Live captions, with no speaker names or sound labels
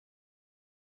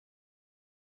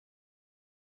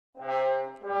Right,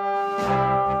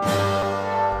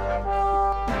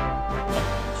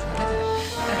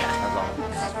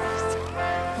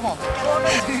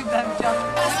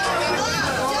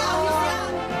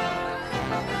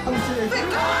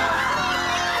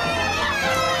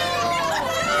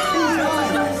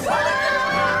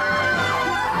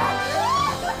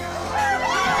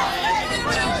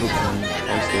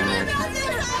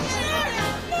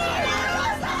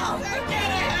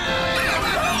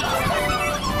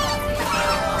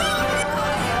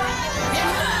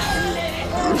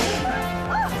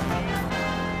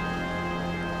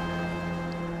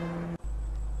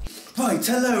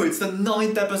 hello, it's the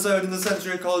 9th episode in the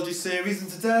Sensory Ecology series, and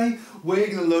today we're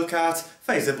going to look at,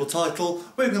 very simple title,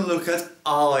 we're going to look at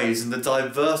eyes and the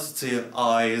diversity of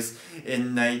eyes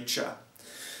in nature.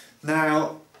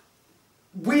 Now,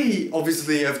 we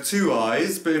obviously have two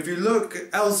eyes, but if you look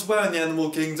elsewhere in the animal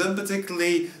kingdom,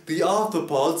 particularly the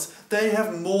arthropods, they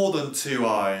have more than two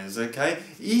eyes, okay?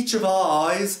 Each of our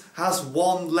eyes has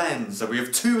one lens, so we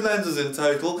have two lenses in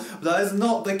total, but that is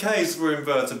not the case for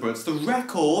invertebrates. The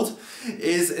record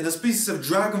is in a species of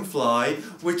dragonfly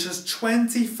which has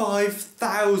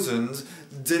 25,000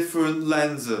 different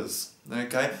lenses.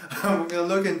 Okay, and we're going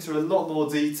to look into a lot more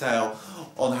detail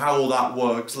on how all that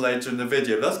works later in the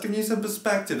video. But that's giving you some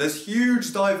perspective. There's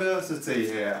huge diversity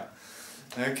here.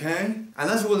 Okay, and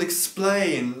as we'll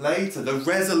explain later, the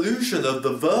resolution of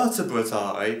the vertebrate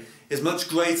eye is much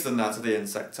greater than that of the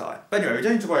insect eye. But anyway, we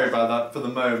don't need to worry about that for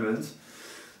the moment.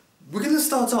 We're going to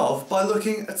start off by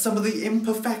looking at some of the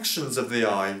imperfections of the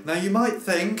eye. Now you might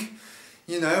think,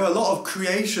 you know, a lot of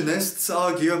creationists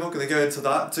argue, I'm not going to go into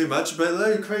that too much, but a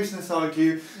lot of creationists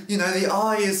argue, you know, the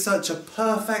eye is such a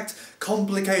perfect,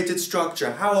 complicated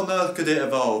structure. How on earth could it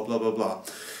evolve? Blah, blah, blah.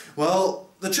 Well,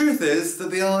 the truth is that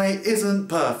the eye isn't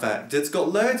perfect. It's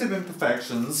got loads of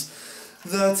imperfections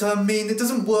that mean it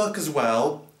doesn't work as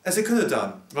well as it could have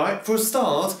done, right? For a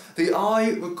start, the eye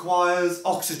requires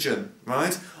oxygen,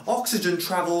 right? Oxygen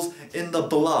travels in the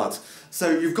blood.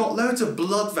 So you've got loads of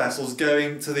blood vessels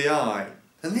going to the eye.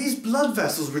 And these blood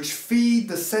vessels which feed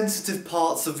the sensitive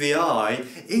parts of the eye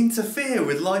interfere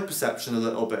with light perception a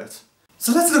little bit.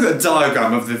 So let's look at a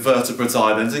diagram of the vertebrate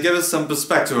eye then to give us some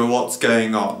perspective of what's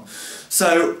going on.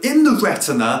 So in the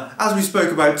retina, as we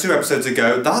spoke about 2 episodes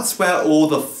ago, that's where all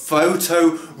the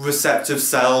photoreceptive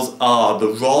cells are, the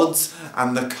rods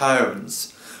and the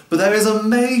cones. But there is a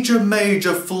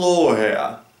major flaw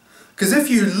here. Because if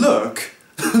you look,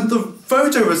 the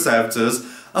photoreceptors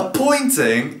are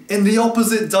pointing in the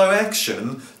opposite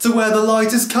direction to where the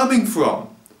light is coming from.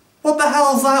 What the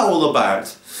hell's that all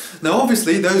about? Now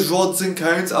obviously those rods and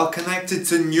cones are connected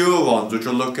to neurons, which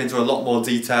we'll look into a lot more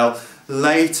detail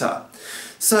later.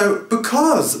 So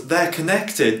because they're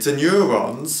connected to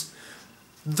neurons,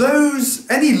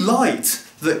 any light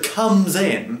that comes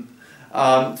in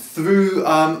through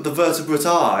the vertebrate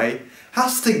eye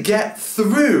has to get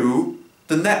through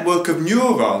the network of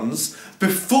neurons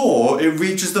before it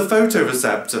reaches the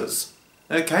photoreceptors.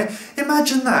 Okay?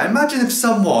 Imagine that. Imagine if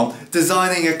someone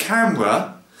designing a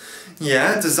camera,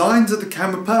 designed the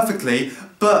camera perfectly,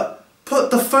 but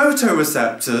put the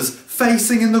photoreceptors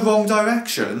facing in the wrong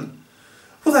direction.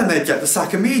 Well, then they'd get the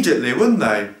sack immediately, wouldn't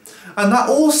they? And that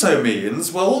also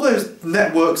means, well, all those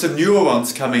networks of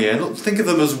neurons coming in, think of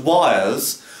them as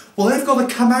wires, well, they've got to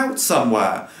come out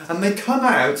somewhere. And they come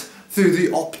out through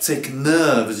the optic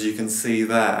nerve, as you can see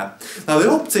there. Now the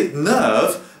optic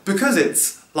nerve, because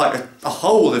it's like a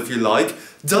hole if you like,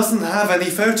 doesn't have any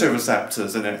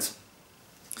photoreceptors in it.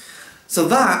 So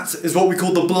that is what we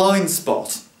call the blind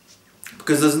spot,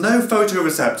 because there's no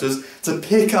photoreceptors to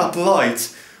pick up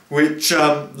light which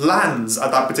lands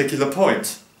at that particular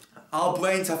point. Our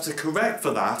brains have to correct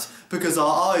for that because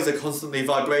our eyes are constantly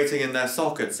vibrating in their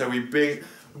sockets, so we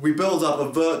build up a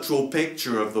virtual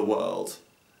picture of the world.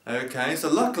 Okay, so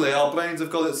luckily our brains have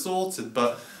got it sorted,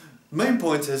 but the main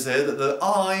point is here that the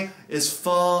eye is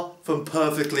far from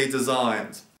perfectly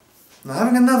designed. Now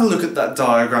having another look at that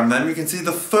diagram then, we can see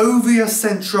the fovea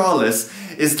centralis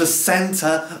is the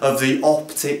centre of the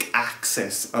optic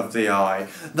axis of the eye.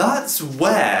 That's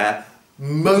where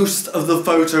most of the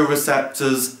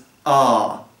photoreceptors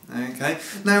are. Okay,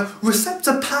 now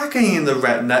receptor packing in the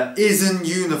retina isn't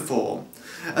uniform,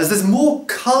 as there's more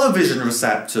colour vision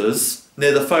receptors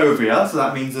near the fovea, so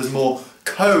that means there's more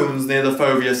cones near the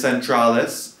fovea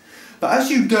centralis. But as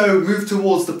you move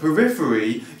towards the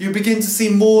periphery, you begin to see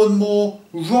more and more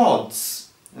rods.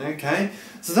 Okay,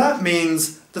 so that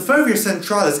means the fovea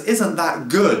centralis isn't that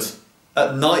good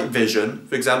at night vision,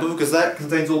 for example, because that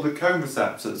contains all the cone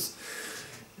receptors.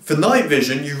 For night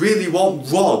vision, you really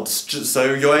want rods,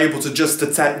 so you're able to just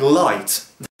detect light.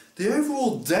 The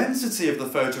overall density of the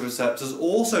photoreceptors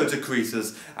also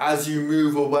decreases as you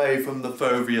move away from the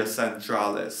fovea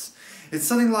centralis. It's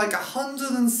something like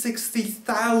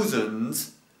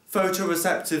 160,000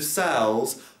 photoreceptive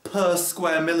cells per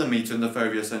square millimetre in the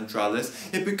fovea centralis.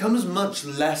 It becomes much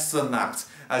less than that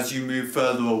as you move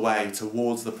further away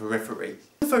towards the periphery.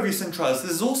 In the fovea centralis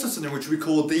there's also something which we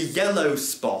call the yellow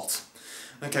spot.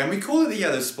 Okay, and we call it the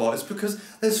yellow spot is because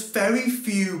there's very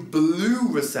few blue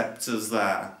receptors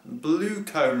there, blue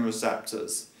cone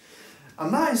receptors.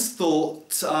 And that is thought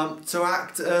to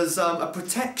act as a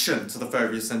protection to the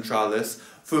fovea centralis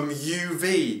from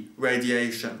UV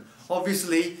radiation.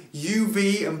 Obviously,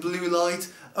 UV and blue light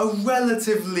are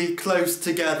relatively close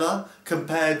together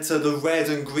compared to the red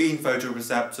and green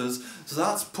photoreceptors, so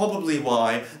that's probably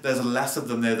why there's less of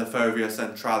them near the fovea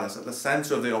centralis, at the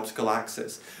centre of the optical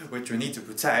axis, which we need to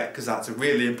protect because that's a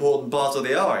really important part of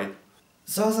the eye.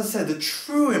 So as I said, the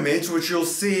true image which you're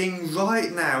seeing right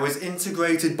now is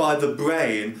integrated by the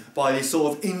brain by these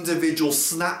sort of individual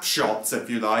snapshots, if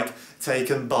you like,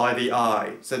 taken by the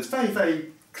eye. So it's very,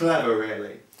 very clever,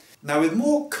 really. Now with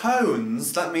more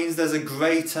cones, that means there's a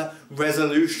greater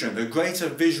resolution, a greater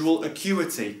visual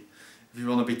acuity, if you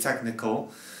want to be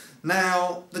technical.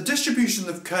 Now, the distribution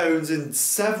of cones in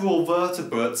several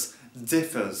vertebrates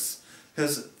differs.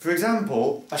 Because, for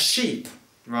example, a sheep,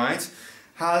 right,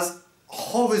 has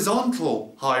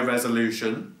horizontal high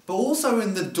resolution, but also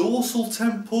in the dorsal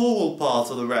temporal part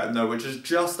of the retina, which is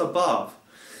just above.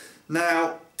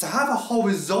 Now, to have a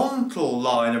horizontal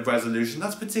line of resolution,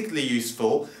 that's particularly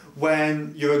useful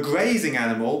when you're a grazing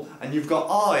animal and you've got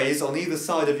eyes on either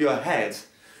side of your head,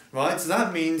 right? So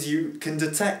that means you can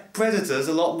detect predators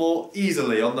a lot more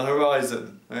easily on the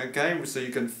horizon, okay? So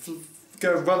you can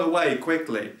go run away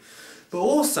quickly. But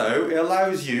also, it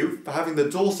allows you, for having the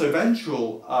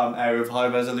dorsoventral area of high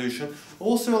resolution,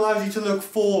 also allows you to look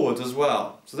forward as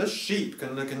well. So this sheep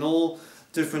can look in all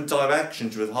different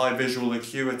directions with high visual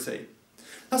acuity.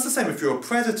 That's the same if you're a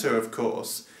predator, of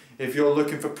course. If you're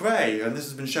looking for prey, and this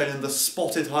has been shown in the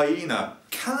spotted hyena.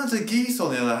 Canada geese,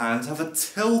 on the other hand, have a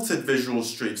tilted visual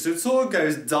streak, so it sort of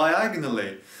goes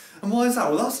diagonally. And why is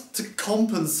that? Well, that's to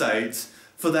compensate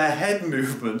for their head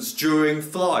movements during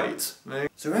flight. Right?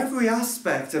 So every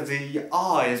aspect of the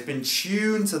eye has been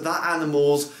tuned to that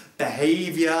animal's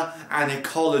behaviour and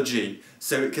ecology,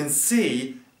 so it can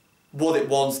see what it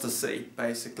wants to see,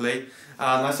 basically.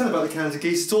 And I said about the Canada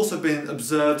geese, it's also been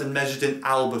observed and measured in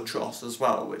albatross as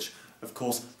well, which of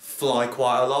course fly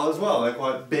quite a lot as well. They're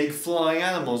quite big flying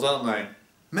animals, aren't they?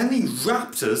 Many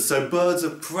raptors, so birds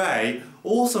of prey,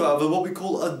 also have what we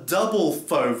call a double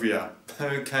fovea.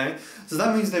 Okay, so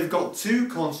that means they've got two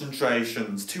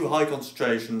high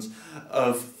concentrations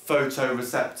of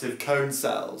photoreceptive cone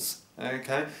cells.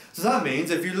 Okay, so that means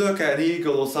if you look at an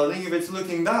eagle or something, if it's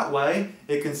looking that way,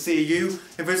 it can see you.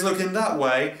 If it's looking that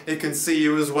way, it can see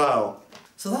you as well.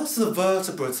 So that's the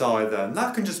vertebrate eye then.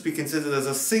 That can just be considered as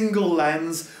a single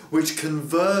lens which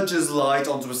converges light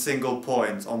onto a single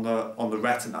point on the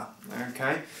retina.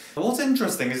 Okay. And what's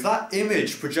interesting is that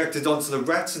image projected onto the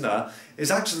retina is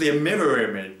actually a mirror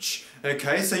image.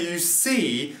 Okay, so you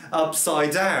see upside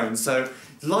down. So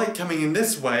light coming in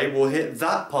this way will hit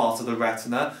that part of the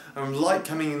retina, and light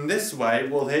coming in this way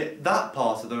will hit that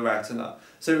part of the retina.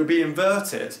 So it will be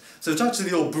inverted. So it's actually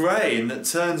your brain that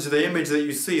turns the image that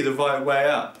you see the right way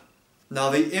up.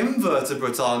 Now the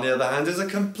invertebrate eye, on the other hand, is a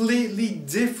completely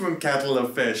different kettle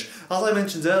of fish. As I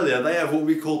mentioned earlier, they have what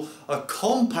we call a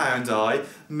compound eye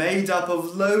made up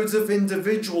of loads of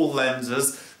individual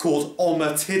lenses called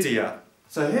ommatidia.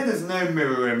 So here there's no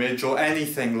mirror image or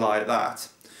anything like that.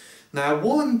 Now,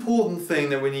 one important thing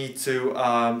that we need to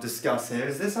discuss here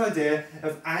is this idea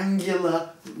of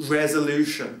angular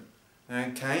resolution.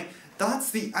 Okay, that's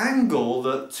the angle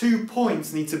that 2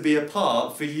 points need to be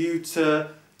apart for you to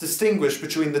distinguish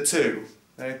between the two.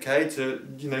 Okay, so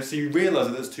you realise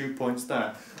that there's 2 points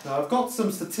there. Now, I've got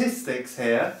some statistics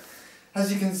here.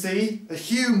 As you can see, a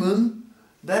human,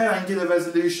 their angular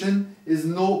resolution is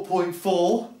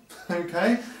 0.4.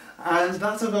 Okay. And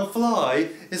that of a fly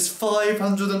is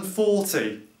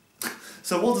 540.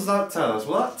 So what does that tell us?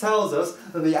 Well, that tells us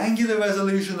that the angular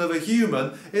resolution of a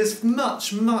human is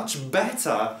much, much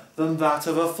better than that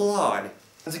of a fly.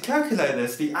 And to calculate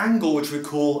this, the angle which we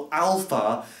call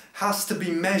alpha has to be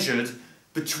measured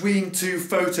between two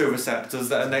photoreceptors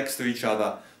that are next to each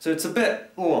other. So it's a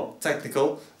bit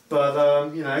technical, but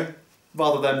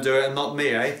rather them do it and not me,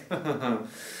 eh?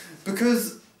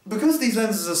 Because these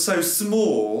lenses are so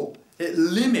small, it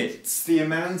limits the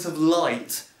amount of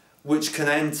light which can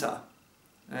enter.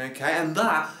 Okay, and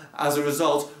that, as a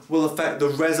result, will affect the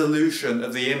resolution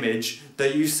of the image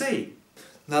that you see.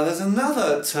 Now there's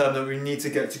another term that we need to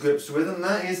get to grips with, and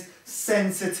that is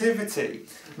sensitivity.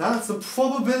 Now that's the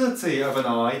probability of an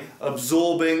eye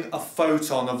absorbing a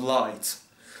photon of light.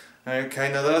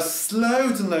 Okay, now there are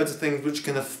loads and loads of things which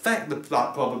can affect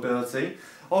that probability.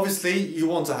 Obviously you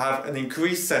want to have an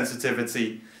increased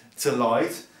sensitivity to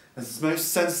light, as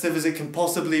most sensitive as it can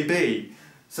possibly be.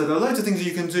 So there are loads of things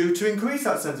you can do to increase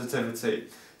that sensitivity.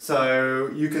 So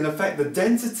you can affect the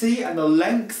density and the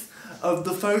length of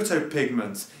the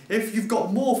photopigment. If you've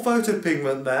got more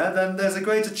photopigment there, then there's a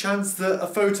greater chance that a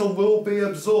photon will be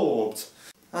absorbed.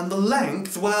 And the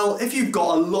length, well, if you've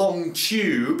got a long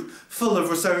tube full of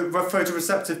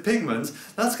photoreceptive pigment,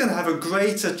 that's going to have a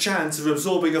greater chance of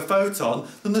absorbing a photon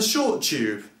than the short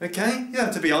tube, okay? You don't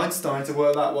have to be Einstein to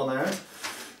work that one out.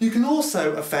 You can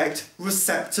also affect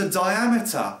receptor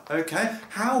diameter, okay?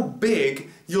 How big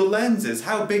your lens is,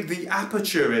 how big the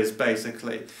aperture is,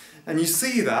 basically. And you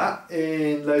see that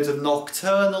in loads of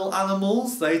nocturnal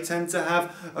animals. They tend to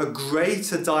have a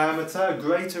greater diameter, a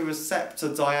greater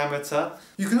receptor diameter.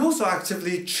 You can also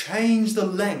actively change the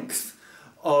length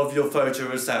of your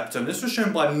photoreceptor. And this was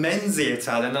shown by Menzi et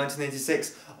al. In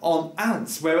 1986 on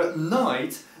ants, where at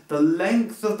night the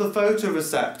length of the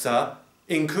photoreceptor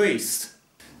increased.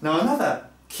 Now another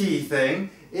key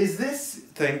thing is this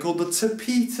thing called the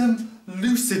tapetum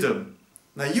lucidum.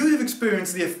 Now you would have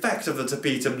experienced the effect of the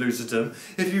tapetum lucidum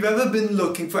if you've ever been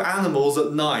looking for animals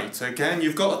at night, okay? And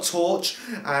you've got a torch,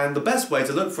 and the best way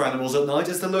to look for animals at night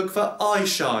is to look for eye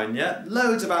shine, yeah?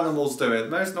 Loads of animals do it,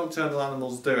 most nocturnal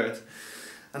animals do it.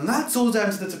 And that's all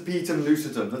down to the tapetum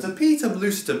lucidum. The tapetum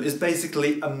lucidum is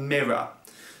basically a mirror.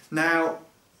 Now,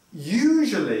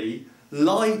 usually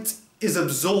light is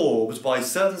absorbed by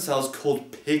certain cells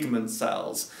called pigment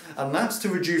cells, and that's to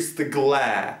reduce the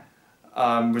glare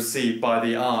received by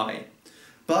the eye.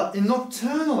 But in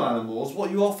nocturnal animals, what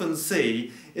you often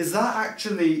see is that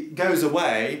actually goes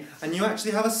away and you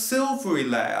actually have a silvery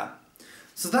layer.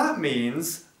 So that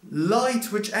means light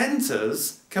which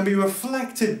enters can be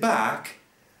reflected back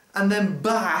and then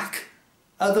back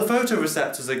at the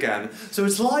photoreceptors again. So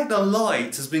it's like the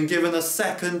light has been given a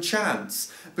second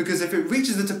chance, because if it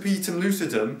reaches the tapetum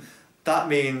lucidum, that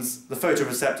means the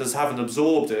photoreceptors haven't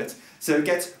absorbed it, so it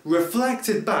gets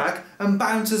reflected back and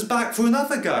bounces back for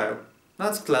another go.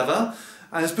 That's clever,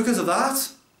 and it's because of that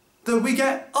that we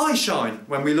get eye shine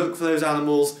when we look for those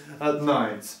animals at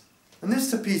night. And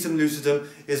this tapetum lucidum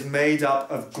is made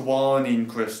up of guanine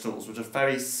crystals, which are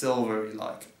very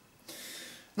silvery-like.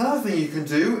 Another thing you can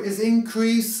do is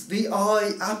increase the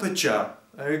eye aperture.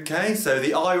 Okay, so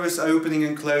the iris opening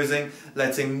and closing,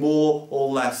 letting more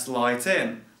or less light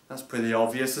in. That's pretty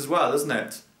obvious as well, isn't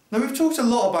it? Now we've talked a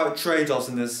lot about trade-offs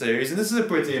in this series, and this is a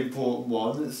pretty important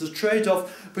one. It's a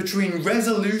trade-off between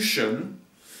resolution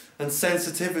and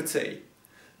sensitivity.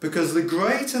 Because the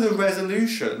greater the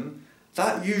resolution,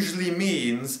 that usually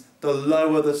means the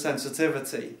lower the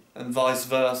sensitivity, and vice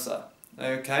versa.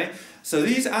 Okay? So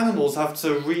these animals have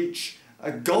to reach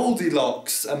a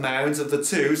Goldilocks amount of the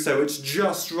two, so it's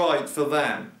just right for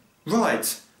them.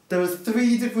 Right. There are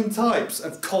 3 different types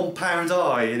of compound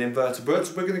eye in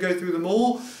invertebrates. We're going to go through them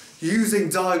all, using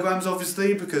diagrams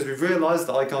obviously, because we've realised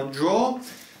that I can't draw,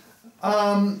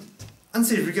 and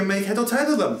see if we can make head or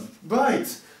tail of them. Right,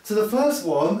 so the first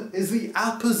one is the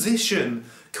apposition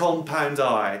compound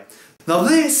eye. Now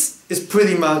this is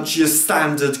pretty much your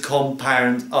standard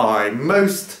compound eye.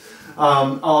 Most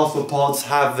arthropods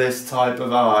have this type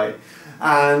of eye.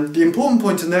 And the important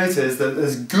point to note is that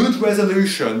there's good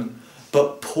resolution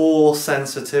but poor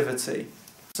sensitivity.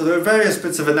 So there are various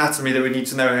bits of anatomy that we need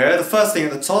to know here. The first thing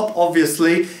at the top,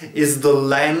 obviously, is the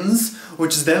lens,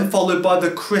 which is then followed by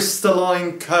the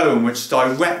crystalline cone, which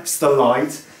directs the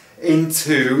light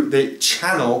into the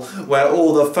channel where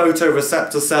all the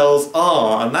photoreceptor cells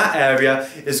are, and that area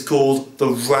is called the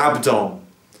rhabdon.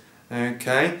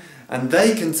 Okay, and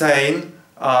they contain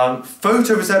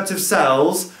photoreceptive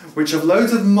cells which have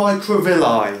loads of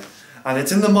microvilli, and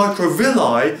it's in the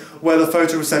microvilli where the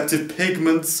photoreceptive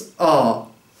pigments are.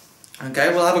 Okay,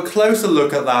 we'll have a closer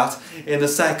look at that in a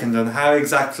second and how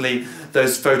exactly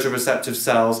those photoreceptive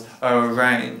cells are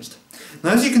arranged.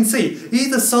 Now, as you can see,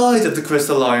 either side of the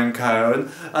crystalline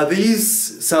cone are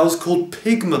these cells called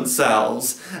pigment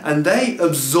cells, and they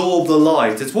absorb the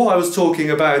light. It's what I was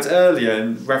talking about earlier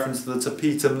in reference to the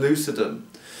tapetum lucidum.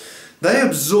 They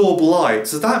absorb light,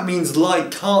 so that means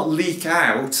light can't leak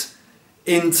out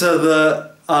into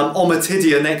the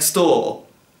ommatidia next door,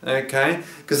 okay?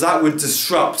 Because that would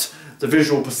disrupt the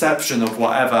visual perception of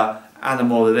whatever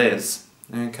animal it is,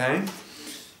 okay?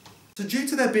 So due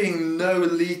to there being no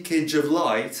leakage of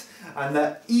light, and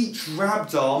that each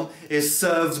rhabdon is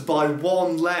served by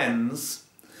one lens,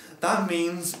 that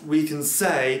means we can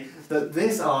say that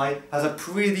this eye has a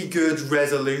pretty good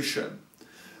resolution.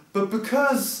 But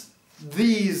because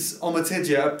these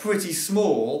ommatidia are pretty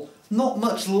small, not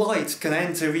much light can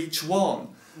enter each one.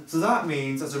 So that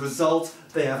means, as a result,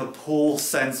 they have a poor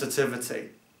sensitivity.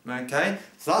 Okay,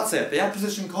 so that's it. The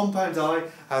apposition compound eye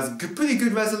has pretty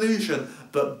good resolution,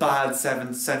 but bad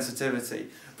sensitivity.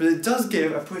 But it does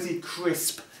give a pretty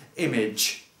crisp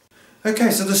image.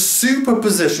 Okay, so the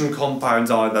superposition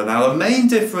compound eye then. Now the main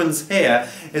difference here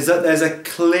is that there's a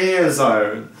clear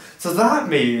zone. So that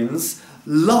means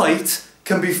light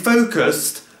can be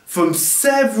focused from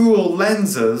several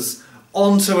lenses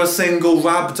onto a single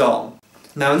rhabdon.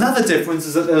 Now another difference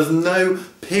is that there's no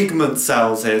pigment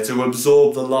cells here to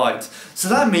absorb the light. So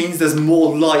that means there's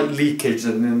more light leakage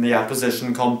than in the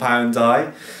apposition compound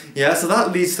eye. Yeah, so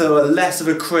that leads to less of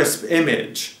a crisp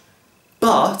image.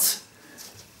 But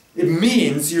it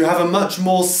means you have a much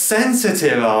more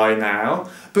sensitive eye now,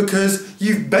 because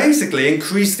you've basically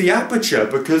increased the aperture,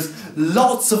 because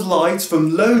lots of light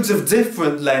from loads of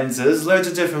different lenses, loads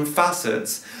of different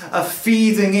facets, are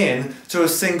feeding in to a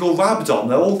single rhabdon.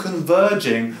 They're all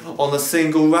converging on a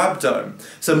single rhabdon.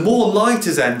 So more light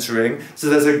is entering, so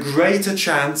there's a greater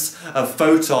chance of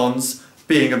photons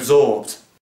being absorbed.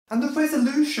 And the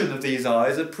resolution of these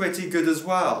eyes are pretty good as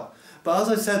well. But as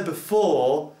I said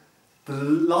before, the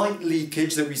light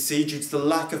leakage that we see due to the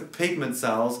lack of pigment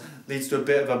cells leads to a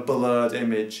bit of a blurred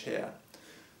image here.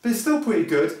 But it's still pretty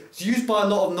good. It's used by a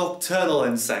lot of nocturnal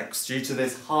insects due to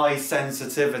this high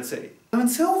sensitivity. And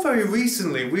until very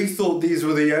recently, we thought these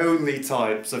were the only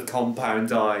types of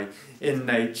compound eye in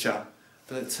nature.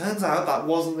 But it turns out that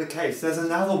wasn't the case. There's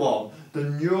another one, the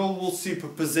neural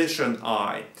superposition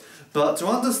eye. But to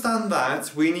understand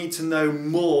that, we need to know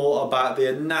more about the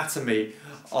anatomy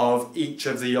of each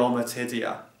of the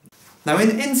ommatidia. Now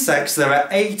in insects there are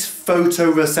 8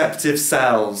 photoreceptive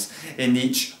cells in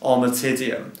each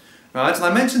ommatidium. Right? And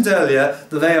I mentioned earlier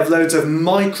that they have loads of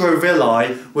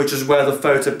microvilli, which is where the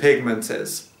photopigment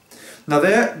is. Now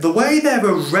the way they're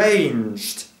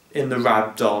arranged in the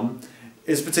rhabdon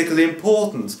is particularly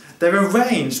important. They're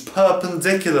arranged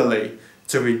perpendicularly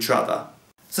to each other.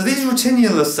 So these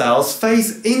retinular cells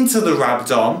face into the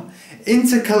rhabdon,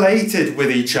 intercalated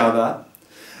with each other,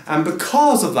 and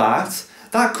because of that,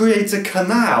 that creates a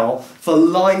canal for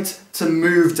light to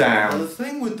move down. Now, the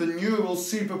thing with the neural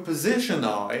superposition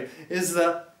eye is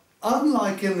that,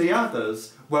 unlike in the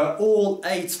others, where all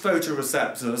 8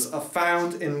 photoreceptors are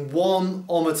found in one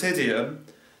ommatidium,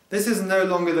 this is no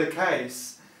longer the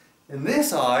case. In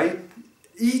this eye,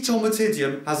 each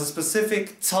ommatidium has a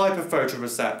specific type of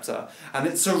photoreceptor, and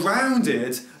it's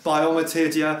surrounded by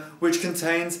ommatidia which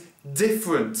contains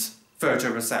different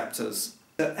photoreceptors.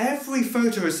 So every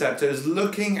photoreceptor is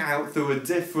looking out through a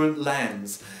different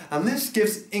lens, and this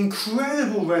gives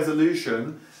incredible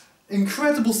resolution,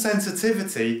 incredible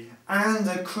sensitivity, and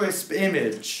a crisp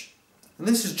image. And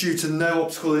this is due to no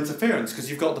optical interference,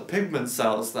 because you've got the pigment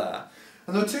cells there.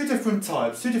 And there are two different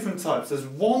types. There's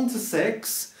 1 to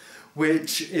 6,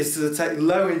 which is to detect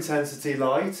low intensity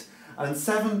light, and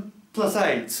 7 plus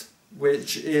 8,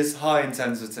 which is high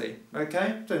intensity.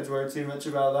 Okay, don't worry too much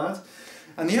about that.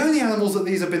 And the only animals that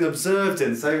these have been observed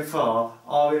in so far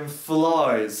are in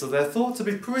flies, so they're thought to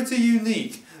be pretty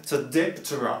unique to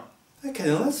Diptera. Okay,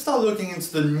 now let's start looking into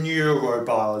the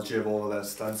neurobiology of all of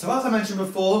this then. So as I mentioned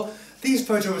before, these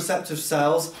photoreceptive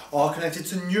cells are connected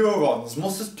to neurons.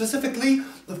 More specifically,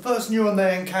 the first neuron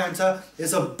they encounter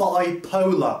is a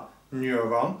bipolar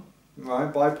neuron,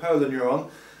 right? Bipolar neuron.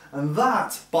 And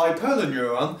that bipolar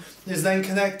neuron is then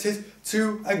connected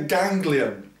to a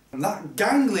ganglion. And that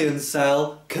ganglion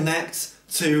cell connects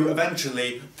to,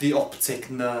 eventually, the optic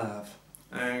nerve.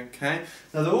 Okay.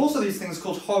 Now there are also these things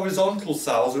called horizontal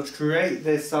cells which create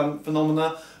this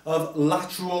phenomena of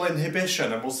lateral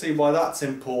inhibition, and we'll see why that's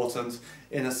important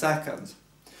in a second.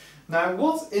 Now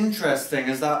what's interesting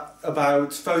is that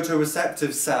about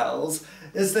photoreceptive cells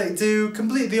is they do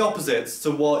completely opposites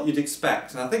to what you'd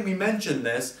expect, and I think we mentioned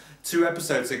this 2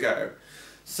 episodes ago.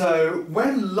 So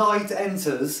when light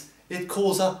enters, it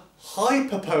causes a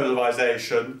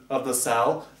hyperpolarization of the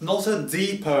cell, not a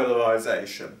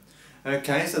depolarization.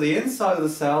 Okay, so the inside of the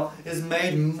cell is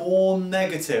made more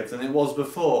negative than it was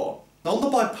before. Now on the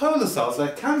bipolar cells there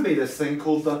can be this thing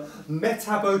called the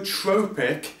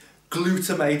metabotropic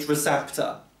glutamate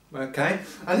receptor. Okay,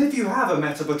 and if you have a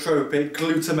metabotropic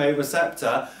glutamate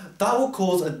receptor, that will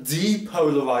cause a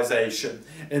depolarization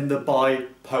in the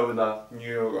bipolar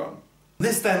neuron.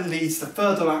 This then leads to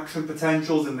further action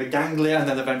potentials in the ganglia and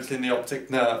then eventually in the optic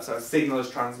nerve, so a signal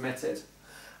is transmitted.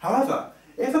 However,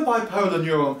 if a bipolar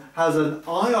neuron has an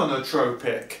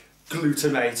ionotropic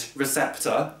glutamate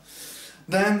receptor,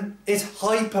 then it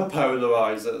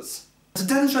hyperpolarizes. To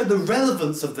demonstrate the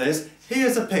relevance of this,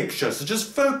 here's a picture, so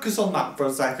just focus on that for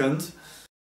a second.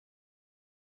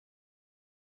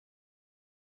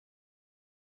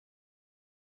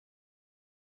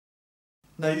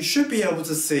 Now you should be able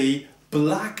to see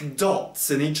black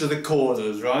dots in each of the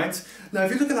corners, right? Now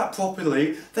if you look at that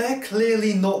properly, they're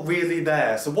clearly not really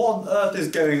there. So what on earth is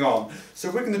going on? So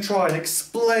we're going to try and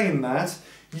explain that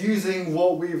using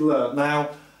what we've learned.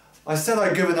 Now, I said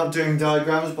I'd given up doing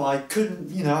diagrams, but I couldn't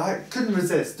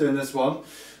resist doing this one.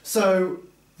 So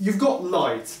you've got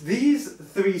light. These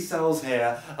three cells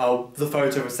here are the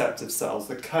photoreceptive cells,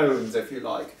 the cones if you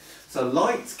like. So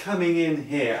light's coming in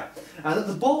here. And at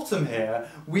the bottom here,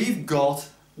 we've got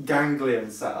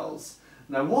ganglion cells.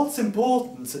 Now what's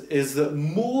important is that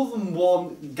more than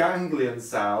one ganglion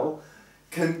cell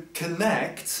can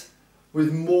connect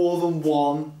with more than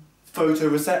one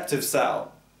photoreceptive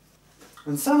cell.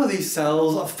 And some of these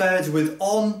cells are fed with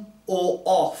on or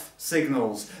off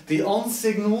signals. The on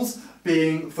signals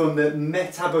being from the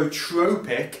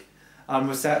metabotropic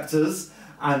receptors,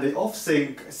 and the off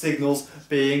signals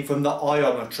being from the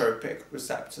ionotropic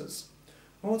receptors.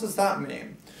 What does that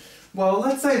mean? Well,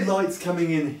 let's say light's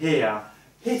coming in here,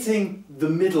 hitting the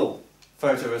middle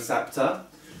photoreceptor.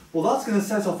 Well, that's going to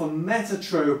set off a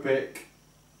metatropic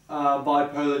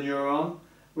bipolar neuron,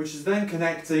 which is then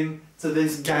connecting to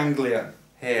this ganglion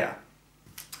here.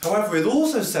 However, it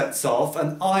also sets off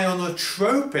an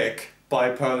ionotropic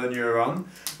bipolar neuron,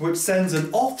 which sends an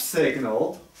off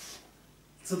signal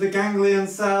to the ganglion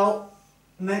cell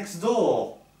next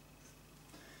door.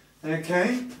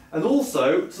 Okay, and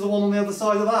also to the one on the other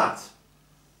side of that.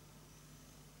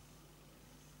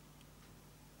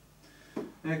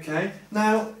 Okay,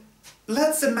 now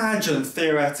let's imagine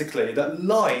theoretically that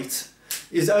light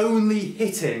is only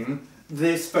hitting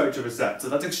this photoreceptor.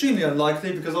 That's extremely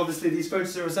unlikely because obviously these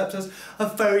photoreceptors are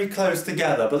very close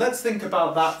together, but let's think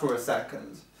about that for a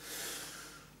second.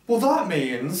 Well, that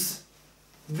means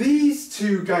these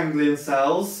two ganglion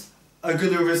cells are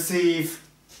going to receive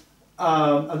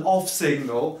an off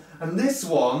signal, and this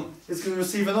one is going to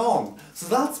receive an on. So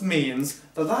that means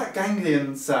that that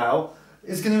ganglion cell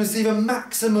is going to receive a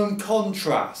maximum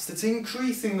contrast. It's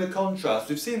increasing the contrast.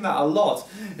 We've seen that a lot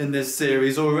in this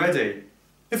series already.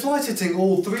 If light's hitting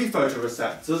all three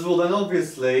photoreceptors, well then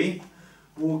obviously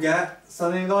we'll get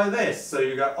something like this. So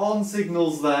you get on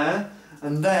signals there,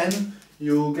 and then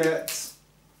you'll get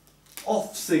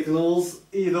off signals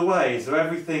either way, so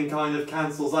everything kind of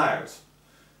cancels out.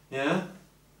 Yeah?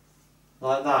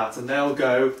 Like that, and they'll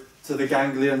go to the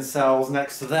ganglion cells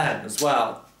next to them as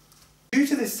well. Due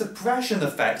to this suppression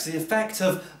effect, the effect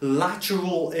of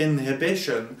lateral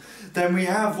inhibition, then we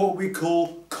have what we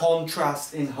call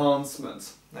contrast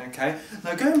enhancement. Okay?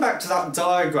 Now going back to that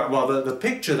diagram, well the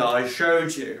picture that I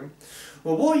showed you,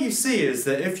 well what you see is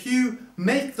that if you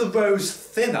make the rows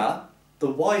thinner, the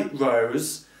white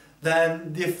rows,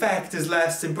 then the effect is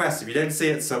less impressive. You don't see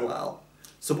it so well.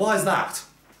 So why is that?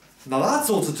 Now that's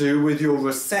all to do with your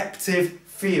receptive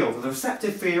field. And the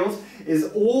receptive field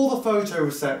is all the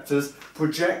photoreceptors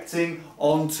projecting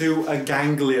onto a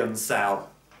ganglion cell.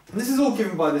 And this is all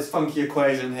given by this funky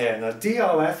equation here. Now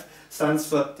DRF stands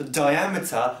for the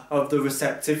diameter of the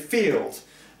receptive field.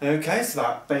 Okay, so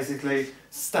that basically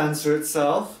stands for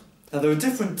itself. Now there are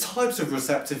different types of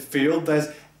receptive field. There's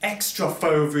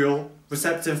extrafoveal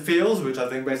receptive fields, which I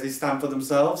think basically stand for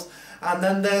themselves, and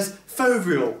then there's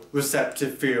foveal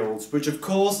receptive fields, which of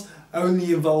course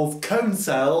only involve cone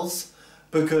cells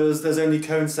because there's only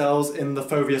cone cells in the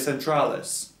fovea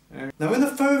centralis. Now in the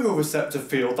foveal receptive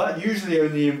field, that usually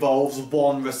only involves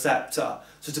one receptor,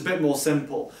 so it's a bit more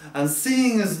simple. And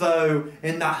seeing as though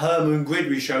in that Hermann grid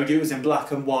we showed you, it was in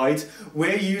black and white,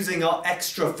 we're using our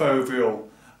extrafoveal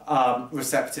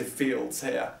receptive fields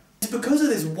here. It's because of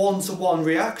this one-to-one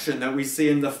reaction that we see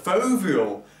in the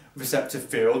foveal receptive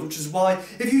field, which is why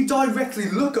if you directly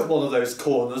look at one of those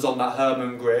corners on that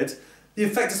Hermann grid, the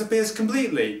effect disappears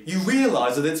completely. You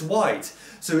realise that it's white.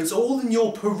 So it's all in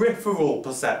your peripheral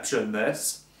perception,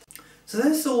 this. So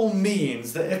this all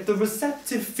means that if the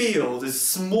receptive field is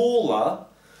smaller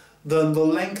than the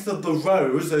length of the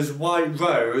rows, those white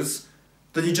rows,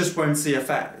 then you just won't see an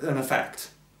effect.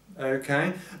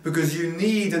 Okay? Because you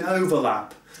need an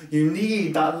overlap. You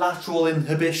need that lateral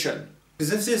inhibition.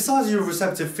 Because if the size of your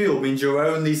receptive field means you're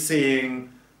only seeing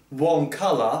one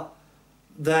colour,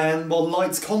 then, well,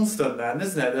 light's constant then,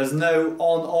 isn't it? There's no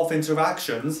on-off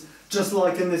interactions, just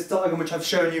like in this diagram which I've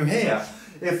shown you here.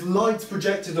 If light's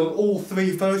projected on all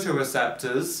three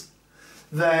photoreceptors,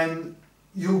 then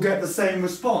you'll get the same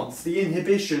response. The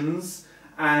inhibitions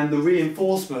and the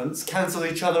reinforcements cancel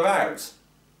each other out.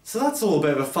 So that's all a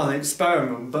bit of a fun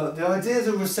experiment, but the ideas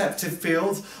of receptive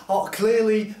fields are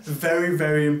clearly very,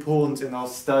 very important in our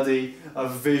study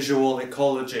of visual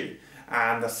ecology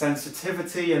and the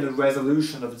sensitivity and the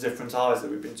resolution of the different eyes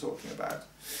that we've been talking about.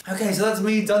 Okay, so that's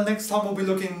me done. Next time we'll be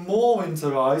looking more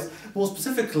into eyes, more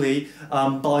specifically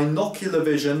binocular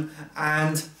vision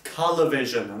and colour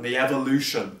vision and the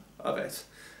evolution of it.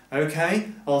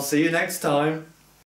 Okay, I'll see you next time.